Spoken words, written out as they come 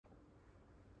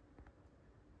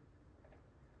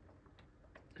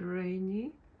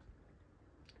Rainy,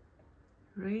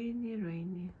 rainy,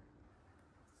 rainy.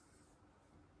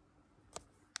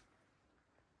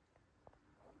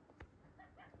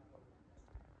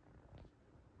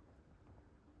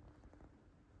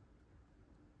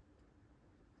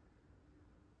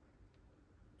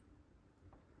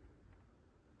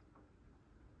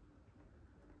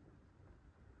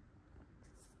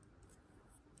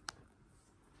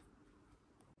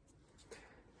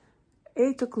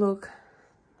 Eight o'clock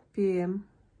p.m.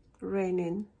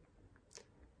 raining.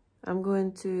 I'm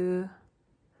going to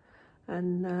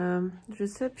an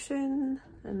reception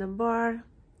and a bar,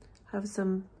 have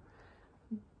some,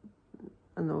 I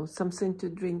don't know, something to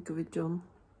drink with John.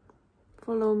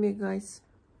 Follow me, guys.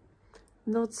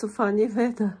 Not so funny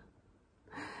weather,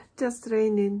 just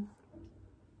raining.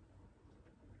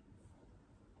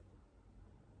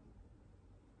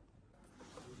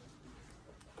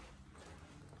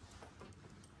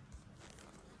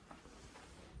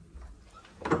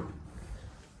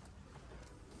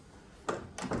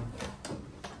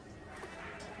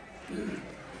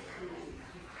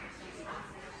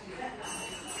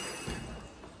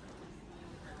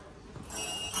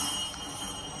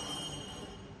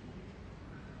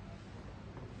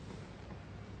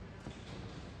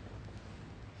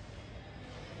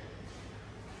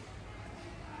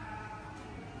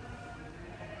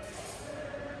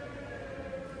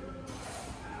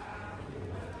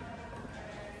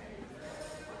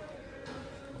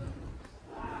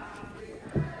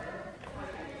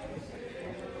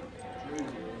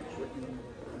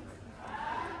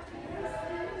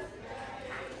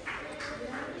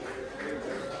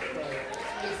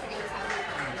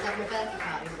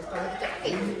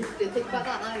 Didn't think about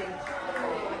that, either.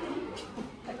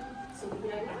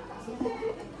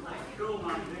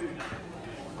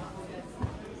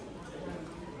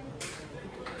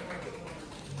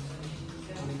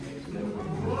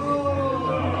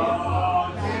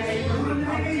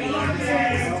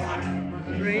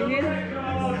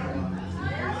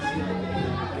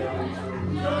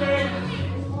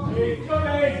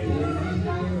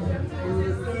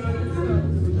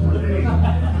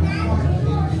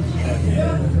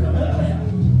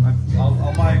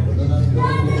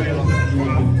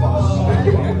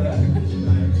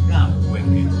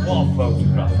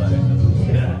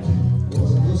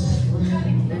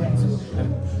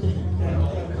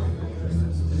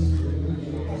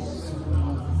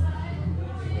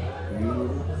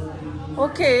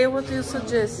 Okay, what do you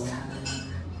suggest?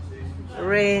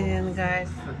 Raining, guys.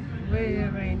 Really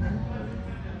raining.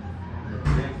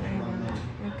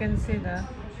 You can see that.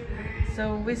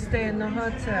 So we stay in a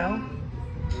hotel,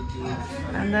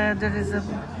 and there is a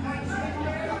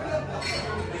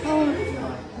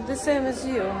the same as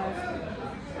you.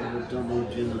 Double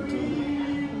gin and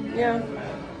tonic. Yeah.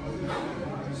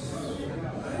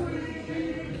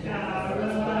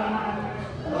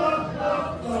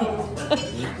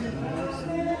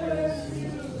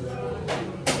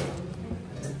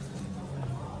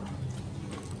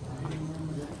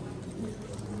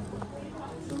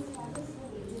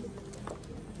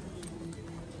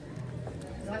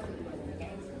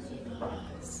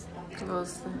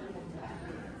 Close.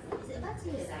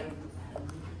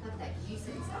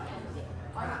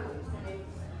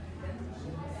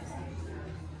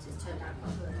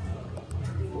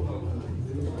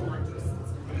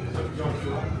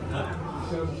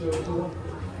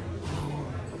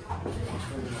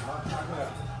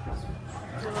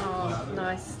 Oh,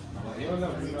 nice.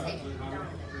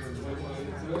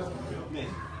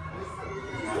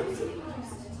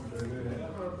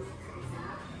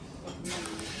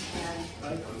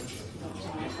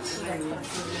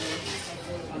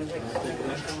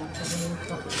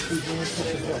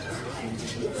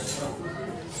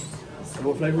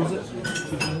 What flavour is it?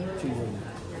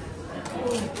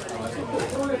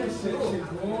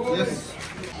 Yes.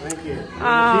 Thank you.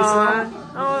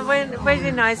 Oh,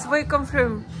 very nice. Where you come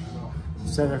from?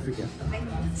 South Africa.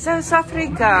 South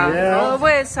Africa. Yeah. Oh,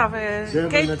 where is South Africa?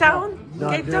 Cape Town? No,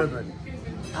 Cape Durban.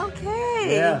 Town?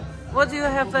 Okay. Yeah. What do you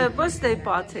have a birthday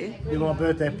party? My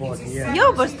birthday party, yeah.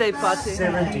 Your birthday party?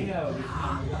 70.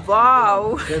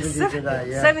 Wow. 70 today,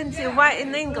 yeah. 70. Why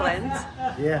in England?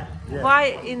 Yeah, yeah.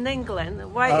 Why in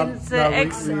England? Why in the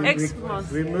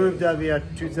Exmouth? We moved over here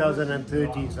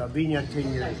 2013, so I've been here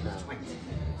 10 years now.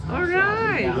 All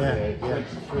right. Yeah, yeah.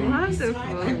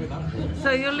 Wonderful.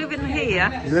 So you're living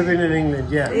here? Living in England,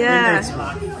 yeah. Yeah. In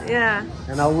Exmouth. Yeah.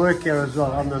 And I work here as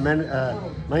well. I'm the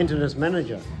maintenance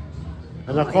manager.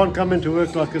 And I can't come into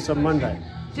work like this on Monday.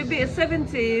 To be a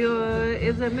 70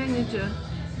 is a manager.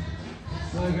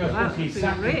 Wow, He's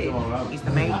so you're rich. He's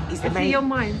the main. He's the Is he main. your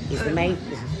mind? He's the main.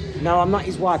 No, I'm not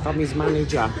his wife. I'm his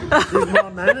manager. She's my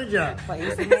manager. But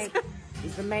he's the main.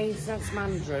 He's the maintenance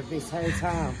manager of this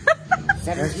hotel.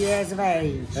 70 years of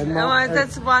age. And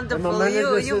That's wonderful.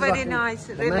 manager You're says very I can, nice.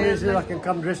 The Really manager says I nice. can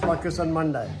come dressed like us on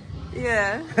Monday.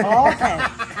 Yeah. Oh, okay.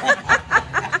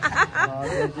 Oh,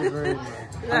 thank you very much.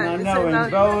 And I Right, know so him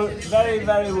now- very,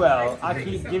 very well. I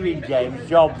keep giving James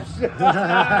jobs.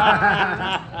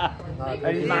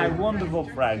 And he's my wonderful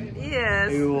friend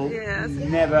Yes. who will Yes.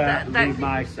 never leave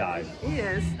my side.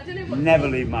 Yes. Never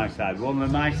leave my side. One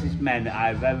of the nicest men that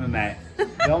I've ever met.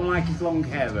 Don't like his long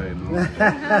hair very much.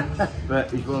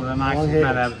 But he's one of the nicest hair.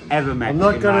 men I've ever met. I'm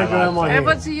not in going to my go life. my hair.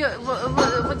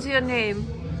 What's your name?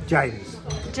 James.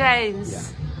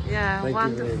 James. Yeah, Thank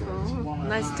you very wonderful.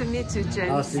 Nice to meet you, James.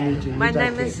 Nice to meet you. You My take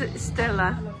name care. is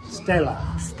Stella.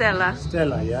 Stella. Stella.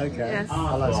 Stella, yeah, okay. Yes.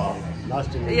 Hello, Stella. Nice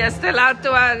to meet you. Yeah, Stella.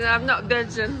 I'm not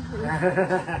Belgian.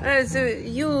 So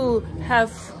you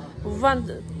have one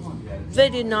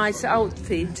very nice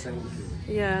outfit.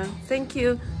 Yeah. Thank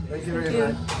you. Thank you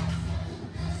very much.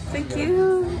 Thank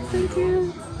you. Thank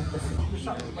you.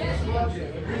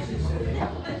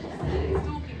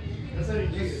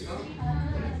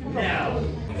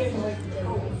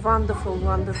 Wonderful,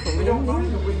 wonderful evening.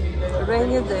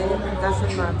 Rainy day,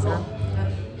 doesn't matter.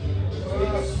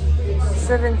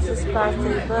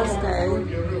 70th birthday,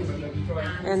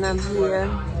 and I'm here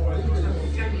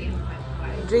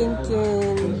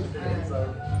drinking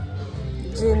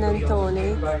gin and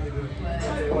tonic.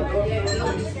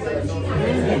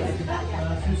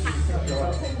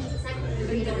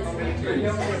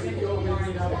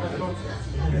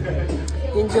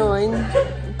 Enjoying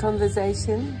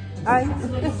conversation. Hi.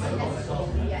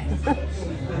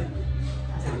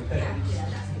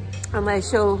 And I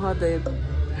show how the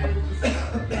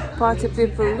party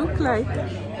people look like.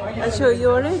 I show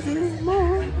you already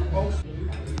more.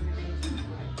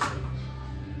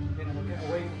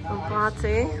 From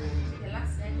party.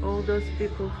 All those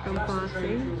people from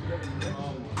party.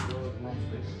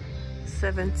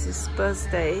 70th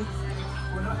birthday.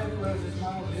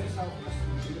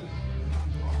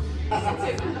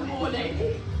 In the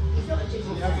morning.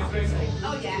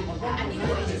 Oh yeah, and you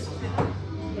would just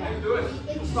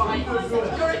right.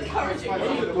 You're encouraging I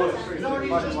don't,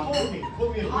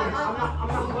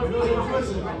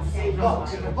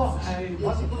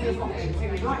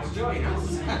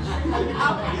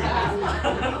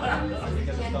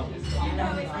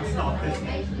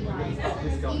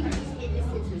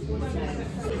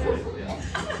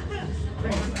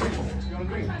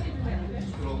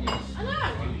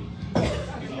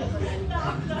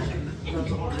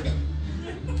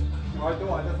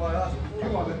 if I ask you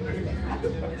want to drink.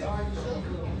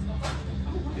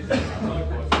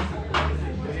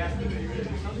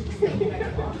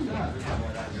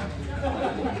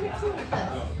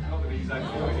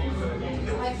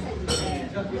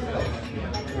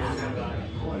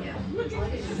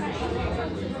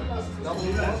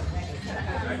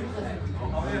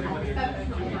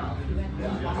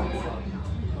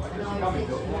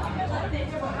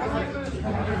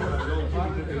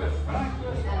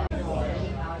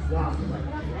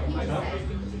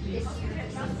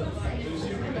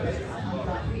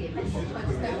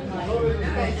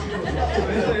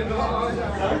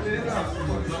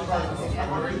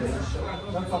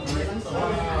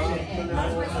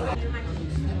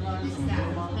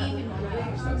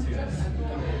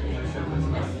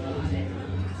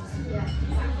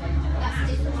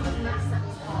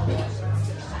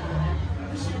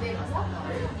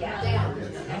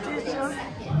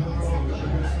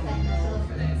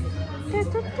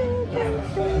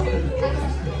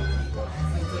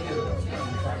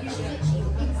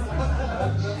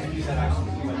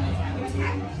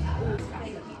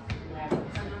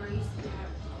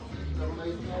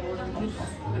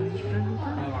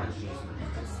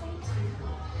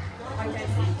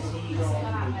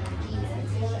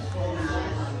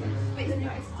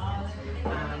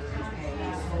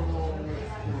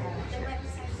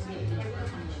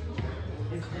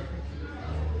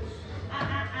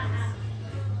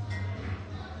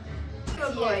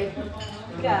 boy.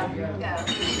 Go.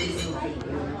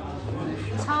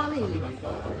 Tani.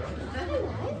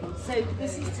 So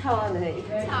this is Tani.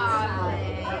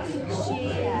 She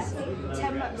is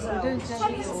 10 months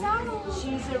old.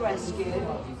 She's a rescue.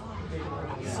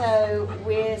 So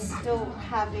we're still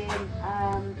having,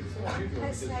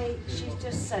 let's say she's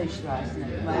just socialising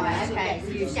at the moment. Right, to okay.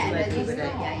 get used to everything.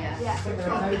 Yeah.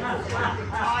 I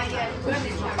run a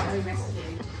charity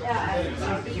rescue.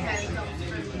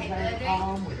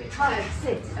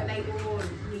 Sit. And they all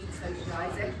need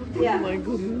socialising. Yeah. Oh my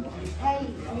goodness. Hey,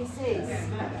 Mrs.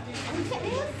 And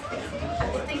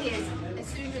the thing is, as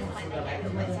soon as when they get the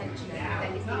attention,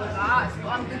 then it's like,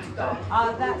 I'm good to go.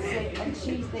 Oh, that's it. And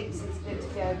she thinks it's good to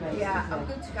go, basically. Yeah, I'm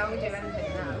good to go and do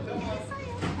anything now.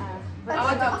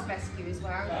 Our dog's rescue as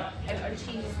well, and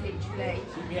she's literally,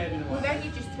 we've only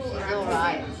just taught her.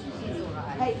 Alright. She's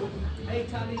alright. Hey, Hey,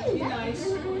 Tony, be nice.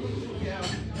 Yeah,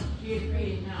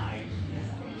 really nice.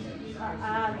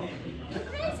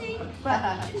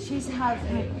 but she's had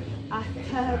a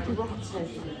third rotten.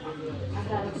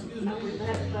 And we've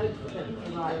had both of them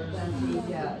for like 13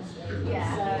 years.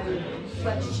 Yeah. So,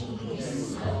 but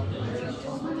she's so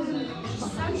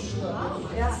strong.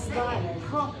 That's right,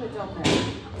 proper doggo.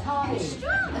 Tiny.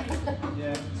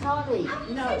 Tiny.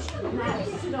 No,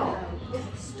 stop.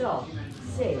 Stop.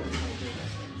 Sit.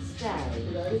 Stay.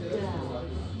 Good girl.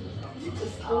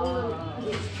 It's all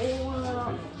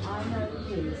I know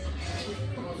is.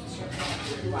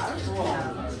 You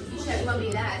showed mummy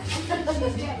that. She's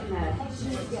getting there.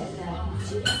 She's getting there.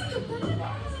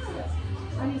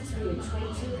 I need to be a 20,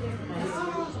 don't I?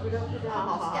 Put up with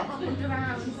that. Look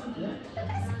around.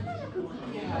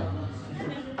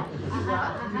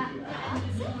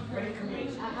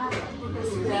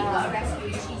 We've got a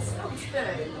rescue. She stops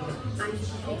food and she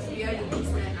thinks we only need to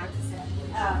learn how to sit.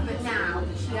 But now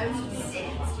she only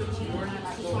sits when she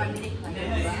tries to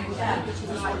manipulate her, which is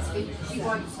like she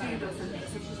wants food or something. So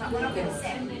she's like, we're not going to sit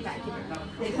and leave that give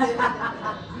her.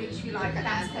 Literally like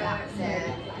that's her.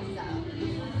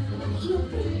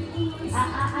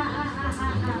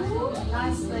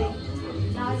 Nicely.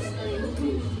 That's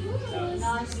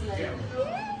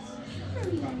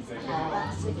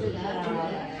a good girl.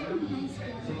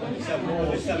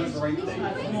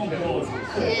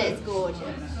 It is gorgeous. Are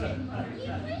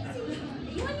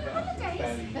you on your holidays?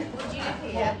 Do you live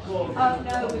here? Oh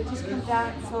no, we've just come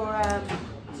down for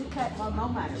to collect my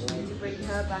mum actually to bring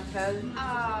her back home.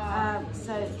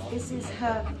 So this is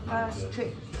her first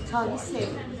trip. Tiny sit.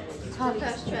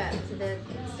 First trip to the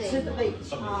sea. To the beach.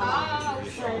 Oh,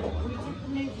 So we did the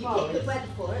New Forest. good weather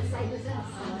for it, same as us.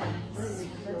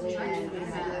 But we did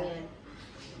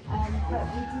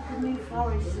the New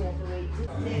Forest the other week.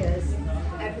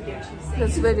 Everything she's seen.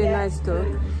 That's very nice dog.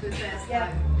 The first Yeah.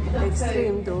 time.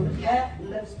 Extreme dog. Yeah,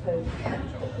 loves poo.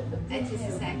 It is the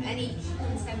same. Any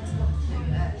consent not to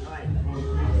like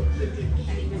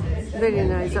Very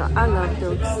nice. I love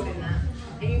dogs.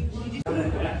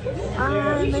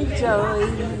 I'm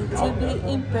enjoying to be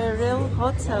Imperial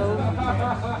Hotel.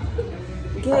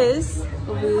 Guess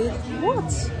with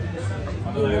what?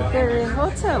 In Imperial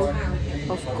Hotel,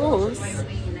 of course.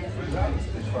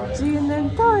 Gin and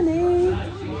tonic.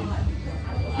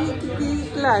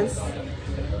 Big glass.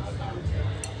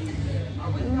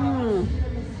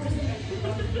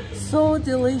 So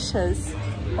delicious.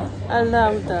 I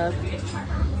love that.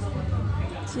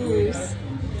 Cheers.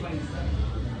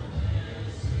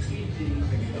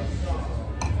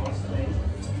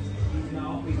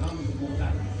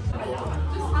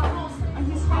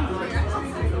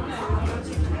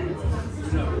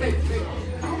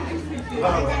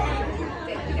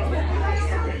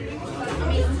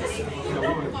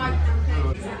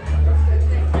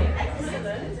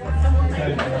 I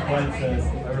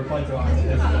replied to her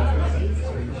yesterday.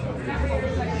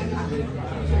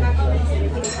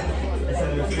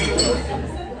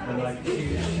 And like, she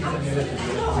sent me a letter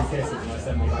with 3 kisses and I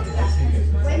sent one back with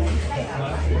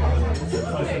 2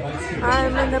 kisses.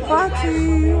 I'm in the party.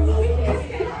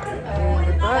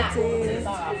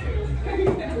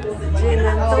 Gin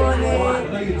and tonic.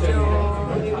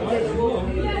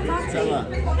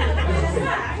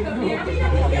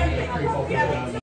 Party.